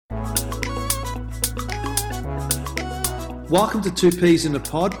Welcome to Two Peas in a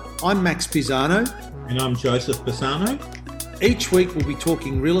Pod. I'm Max Pisano. And I'm Joseph Pisano. Each week we'll be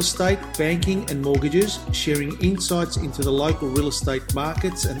talking real estate, banking and mortgages, sharing insights into the local real estate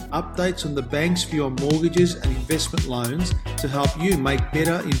markets and updates on the bank's view on mortgages and investment loans to help you make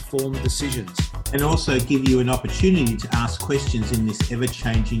better informed decisions. And also give you an opportunity to ask questions in this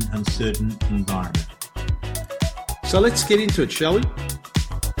ever-changing, uncertain environment. So let's get into it, shall we?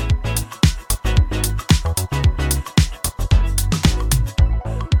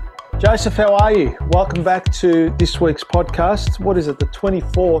 Joseph, how are you? Welcome back to this week's podcast. What is it, the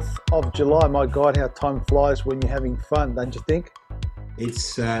 24th of July? My God, how time flies when you're having fun, don't you think? It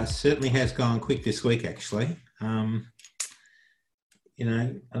certainly has gone quick this week, actually. I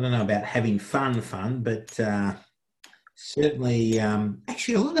don't know about having fun, but certainly,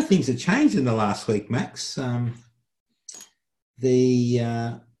 actually, a lot of things have changed in the last week, Max.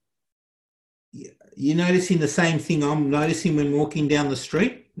 You noticing the same thing I'm noticing when walking down the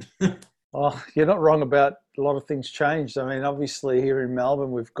street? Oh, you're not wrong about a lot of things changed. I mean, obviously here in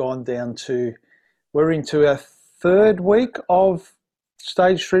Melbourne, we're into our third week of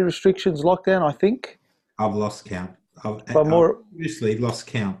stage 3 restrictions lockdown, I think. I've lost count. I've obviously lost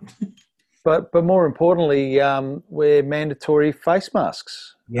count. But more importantly, we're mandatory face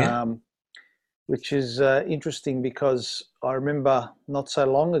masks. Yeah. Which is interesting because I remember not so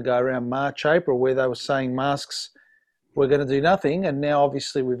long ago, around March, April, where they were saying masks were going to do nothing, and now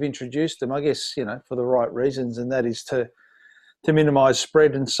obviously we've introduced them, I guess, for the right reasons, and that is to minimise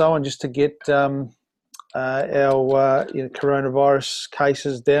spread and so on, just to get our coronavirus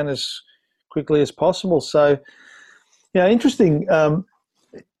cases down as quickly as possible. So, interesting,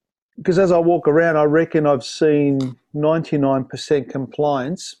 because as I walk around, I reckon I've seen 99%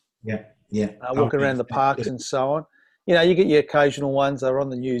 compliance. Yeah. Walking around the parks and so on. You get your occasional ones. They were on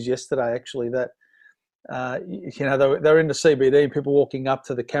the news yesterday, actually, that, they're in the CBD and people walking up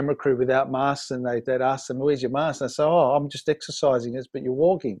to the camera crew without masks, and they'd ask them, "Where's your mask?" And they say, "Oh, I'm just exercising." But you're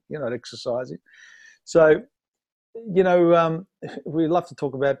walking, you're not exercising. So, we love to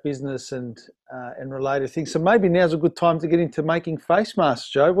talk about business and related things. So maybe now's a good time to get into making face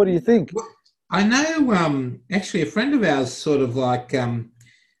masks, Joe. What do you think? Well, I know, actually, a friend of ours sort of like,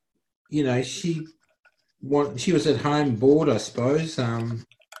 she was at home bored, I suppose,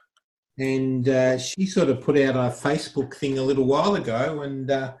 and she sort of put out a Facebook thing a little while ago, and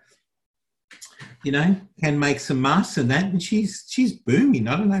can make some masks and that, and she's booming.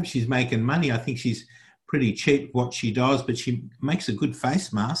 I don't know if she's making money. I think she's pretty cheap what she does, but she makes a good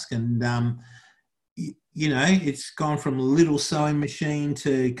face mask, and it's gone from a little sewing machine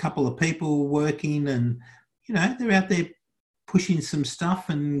to a couple of people working, and they're out there pushing some stuff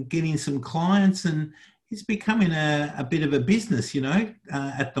and getting some clients, and it's becoming a bit of a business,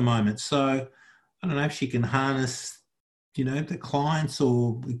 at the moment. So I don't know if she can harness, the clients,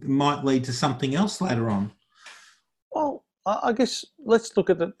 or it might lead to something else later on. Well, I guess let's look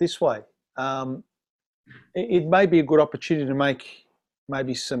at it this way. It may be a good opportunity to make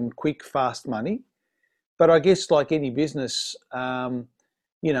maybe some quick, fast money. But I guess like any business,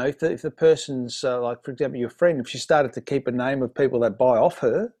 if the person's, like, for example, your friend, if she started to keep a name of people that buy off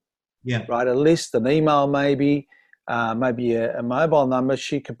her, yeah, right, a list, an email maybe a mobile number,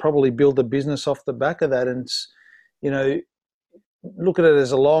 she could probably build a business off the back of that, and, look at it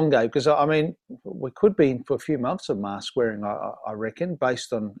as a long game. Because, I mean, we could be in for a few months of mask wearing, I reckon,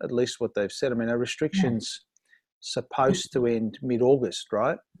 based on at least what they've said. I mean, our restrictions supposed to end mid-August,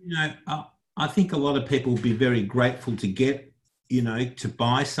 right? I think a lot of people will be very grateful to get, to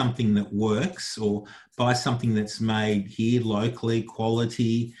buy something that works, or buy something that's made here locally,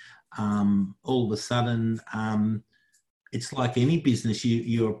 quality. All of a sudden, it's like any business.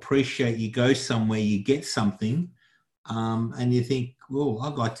 You appreciate, you go somewhere, you get something, and you think, well,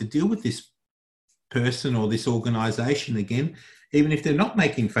 I'd like to deal with this person or this organisation again, even if they're not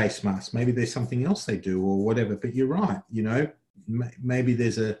making face masks. Maybe there's something else they do or whatever. But you're right, maybe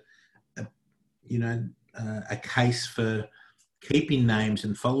there's a case for keeping names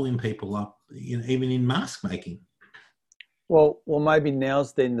and following people up, even in mask making. Well, maybe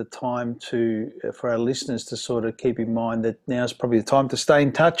now's then the time for our listeners to sort of keep in mind that now's probably the time to stay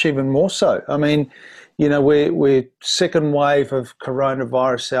in touch even more so. I mean, we're second wave of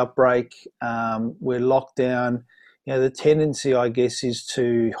coronavirus outbreak. We're locked down. The tendency, I guess, is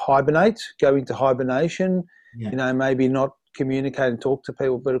to hibernate, go into hibernation. Yeah. Maybe not communicate and talk to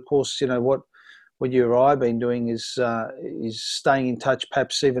people. But of course, what you or I have been doing is staying in touch,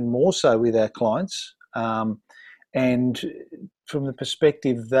 perhaps even more so with our clients. And from the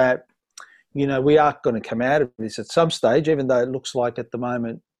perspective that, we are going to come out of this at some stage, even though it looks like at the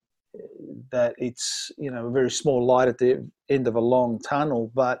moment that it's, a very small light at the end of a long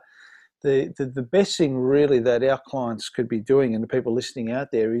tunnel. But the best thing really that our clients could be doing, and the people listening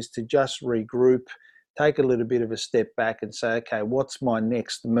out there, is to just regroup, take a little bit of a step back and say, okay, what's my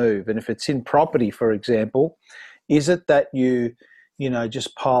next move? And if it's in property, for example, is it that you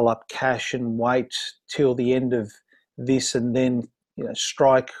just pile up cash and wait till the end of this and then,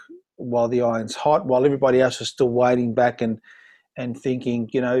 strike while the iron's hot, while everybody else is still waiting back and thinking,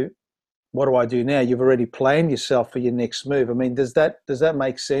 what do I do now? You've already planned yourself for your next move. I mean, does that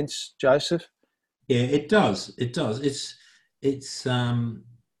make sense, Joseph? Yeah, it does. It does. It's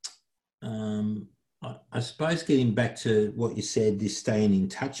I suppose getting back to what you said, this staying in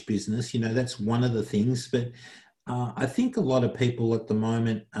touch business, that's one of the things. But I think a lot of people at the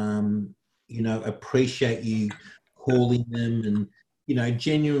moment, appreciate you calling them and,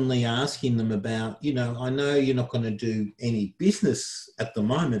 genuinely asking them about, I know you're not going to do any business at the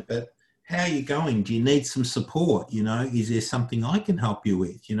moment, but how are you going? Do you need some support? Is there something I can help you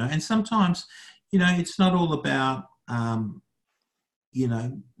with? And sometimes, it's not all about,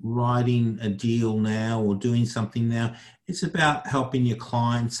 writing a deal now or doing something now. It's about helping your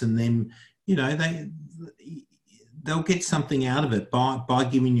clients, and then, they'll get something out of it by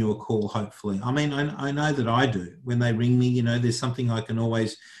giving you a call, hopefully. I mean, I know that I do. When they ring me, there's something I can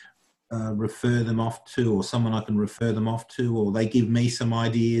always refer them off to, or someone I can refer them off to, or they give me some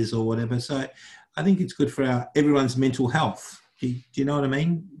ideas or whatever. So I think it's good for everyone's mental health. Do you know what I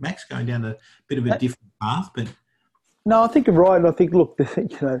mean, Max? Going down a bit of a different path, but... No, I think you're right. I think, look,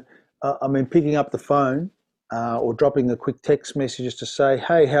 picking up the phone or dropping a quick text message to say,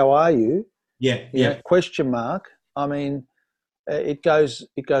 hey, how are you? Yeah. Question mark. I mean, it goes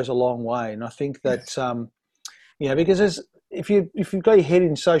a long way. And I think that, because if you've got your head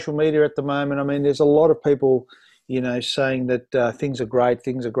in social media at the moment, I mean, there's a lot of people, saying that things are great.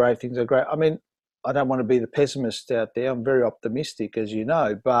 I mean, I don't want to be the pessimist out there. I'm very optimistic, as you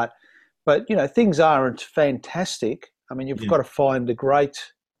know, but things aren't fantastic. I mean, you've got to find the great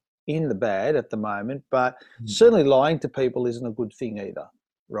in the bad at the moment, but certainly lying to people isn't a good thing either,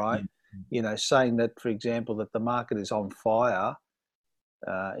 right? Saying that, for example, that the market is on fire,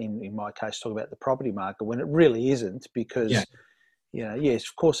 in my case, talk about the property market, when it really isn't, because, yes,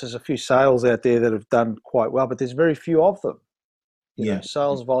 of course, there's a few sales out there that have done quite well, but there's very few of them.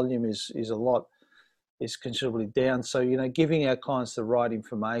 Sales volume is considerably down. So, giving our clients the right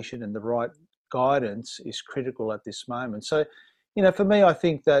information and the right guidance is critical at this moment. So, for me, I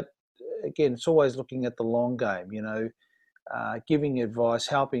think that, again, it's always looking at the long game, giving advice,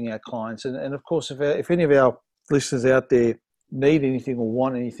 helping our clients. And of course, if any of our listeners out there need anything or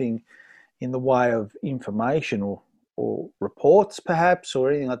want anything in the way of information or reports perhaps, or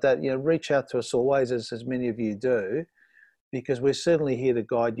anything like that, reach out to us always, as many of you do, because we're certainly here to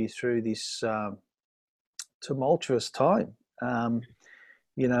guide you through this tumultuous time.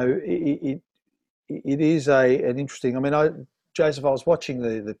 It is an interesting. I mean, Joseph, I was watching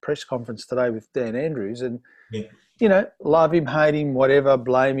the press conference today with Dan Andrews, and love him, hate him, whatever,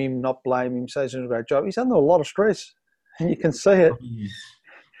 blame him, not blame him, say he's doing a great job. He's under a lot of stress, and you can see it.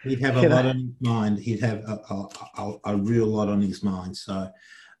 He'd have a lot on his mind. He'd have a real lot on his mind. So,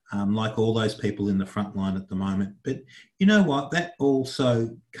 like all those people in the front line at the moment. But you know what? That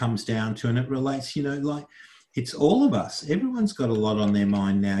also comes down to, and it relates, like, it's all of us. Everyone's got a lot on their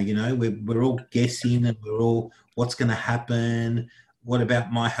mind now. We're all guessing, and we're all, what's going to happen? What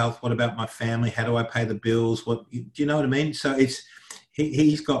about my health? What about my family? How do I pay the bills? Do you know what I mean? So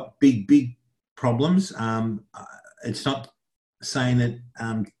he's got big problems. It's not saying that,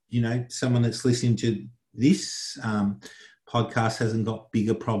 someone that's listening to this podcast hasn't got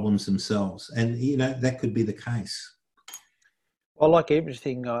bigger problems themselves. And, that could be the case. Well, like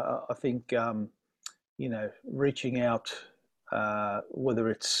everything, I think, reaching out, whether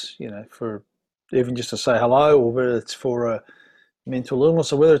it's, for even just to say hello, or whether it's for a mental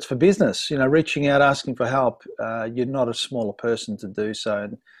illness, or whether it's for business, reaching out, asking for help, you're not a smaller person to do so.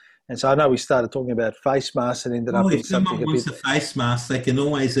 And so I know we started talking about face masks and ended up in something. If someone wants a face mask, they can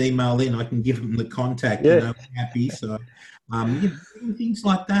always email in. I can give them the contact. Yeah. Happy. So, things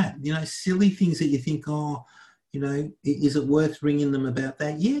like that. Silly things that you think, is it worth ringing them about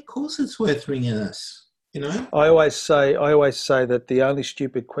that? Yeah, of course it's worth ringing us. I always say that the only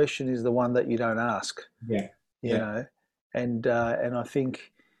stupid question is the one that you don't ask. Yeah. And I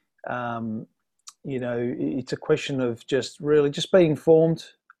think, it's a question of just being informed.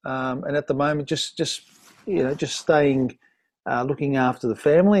 And at the moment, just staying, looking after the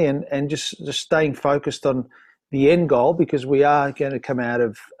family, and just staying focused on the end goal, because we are going to come out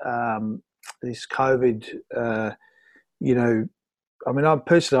of this COVID, I mean,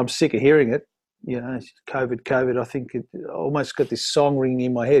 I'm sick of hearing it. You know, COVID. I think I almost got this song ringing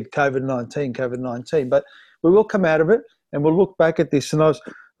in my head, COVID-19. But we will come out of it, and we'll look back at this. And I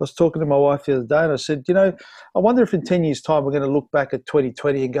was talking to my wife the other day, and I said, you know, I wonder if in 10 years' time we're going to look back at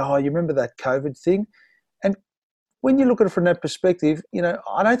 2020 and go, oh, you remember that COVID thing? And when you look at it from that perspective, you know,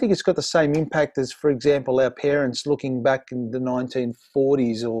 I don't think it's got the same impact as, for example, our parents looking back in the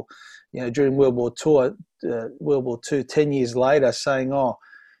 1940s or, you know, during World War II, 10 years later, saying, oh,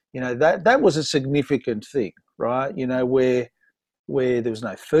 you know, that was a significant thing, right? You know, where there was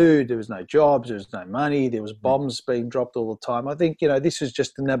no food, there was no jobs, there was no money, there was bombs being dropped all the time. I think, you know, this is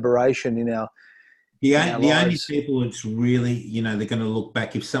just an aberration in our The only people it's really, you know, they're going to look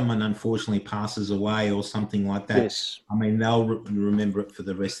back if someone unfortunately passes away or something like that. Yes. I mean, they'll remember it for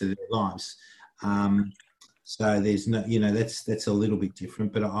the rest of their lives. So there's no, you know, that's a little bit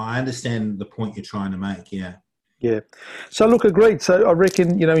different, but I understand the point you're trying to make. Yeah. Yeah. So look, agreed. So I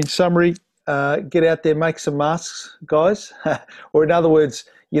reckon, you know, in summary, get out there, make some masks, guys, or in other words,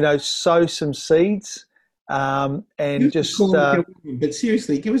 you know, sow some seeds, and just. But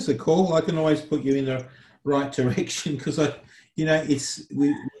seriously, give us a call. I can always put you in the right direction because we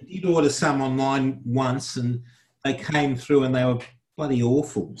did order some online once and they came through and they were bloody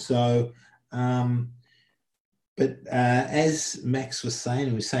awful. So. But as Max was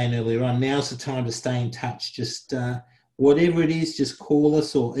saying earlier on, now's the time to stay in touch. Just whatever it is, just call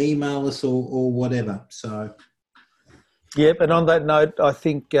us or email us or whatever. So, yep. And on that note, I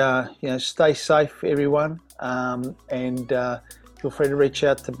think you know, stay safe, everyone, and feel free to reach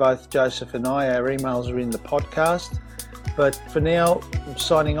out to both Joseph and I. Our emails are in the podcast. But for now, I'm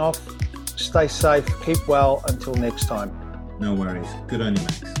signing off. Stay safe, keep well. Until next time. No worries. Good on you,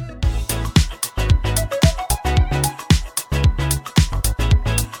 Max.